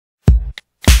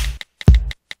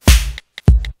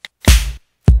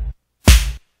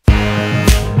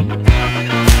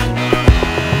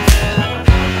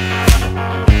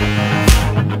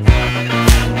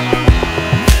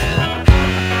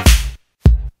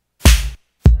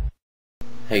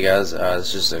Hey guys,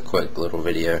 it's just a quick little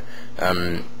video.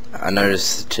 I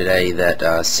noticed today that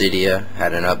Cydia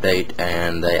had an update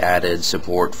and they added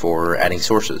support for adding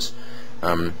sources.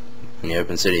 When you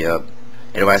open Cydia up,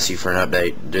 it'll ask you for an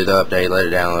update. Do the update, let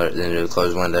it download, then do the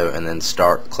close window, and then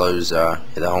close,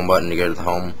 hit the home button to go to the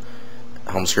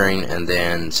home screen, and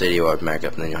then Cydia will open back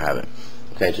up, and then you'll have it.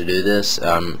 Okay, to do this,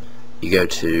 you go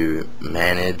to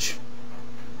Manage,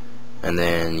 and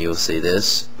then you'll see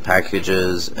this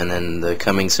packages, and then the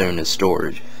coming soon is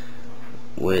storage,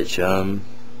 which I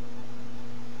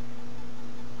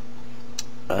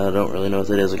don't really know what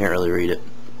that is. I can't really read it.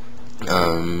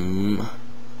 And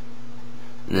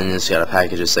then it's got a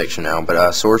packages section now,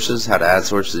 but sources, how to add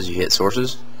sources, you hit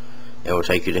sources, it will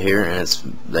take you to here, and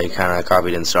they kind of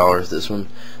copied installer this one.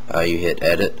 You hit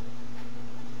edit,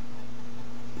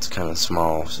 it's kind of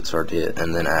small so it's hard to hit,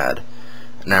 and then add.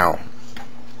 Now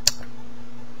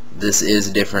this is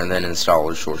different than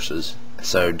installer sources,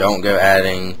 so don't go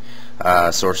adding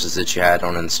sources that you had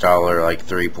on installer, like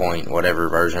 3 point whatever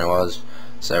version it was.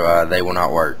 So they will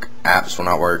not work. Apps will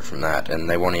not work from that, and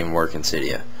they won't even work in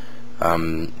Cydia.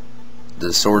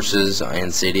 The sources in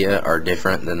Cydia are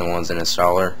different than the ones in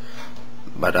installer,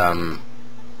 but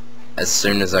as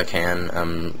soon as I can,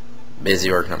 I'm busy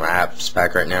working on my apps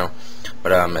pack right now,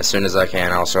 but as soon as I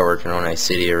can, I'll start working on a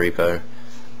Cydia repo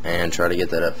and try to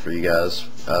get that up for you guys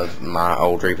of my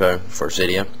old repo for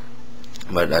Cydia.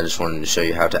 But I just wanted to show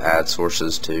you how to add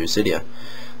sources to Cydia.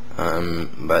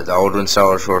 But the old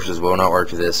installer sources will not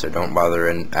work with this, so don't bother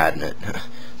in adding it.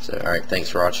 So alright, thanks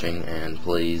for watching, and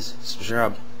please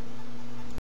subscribe.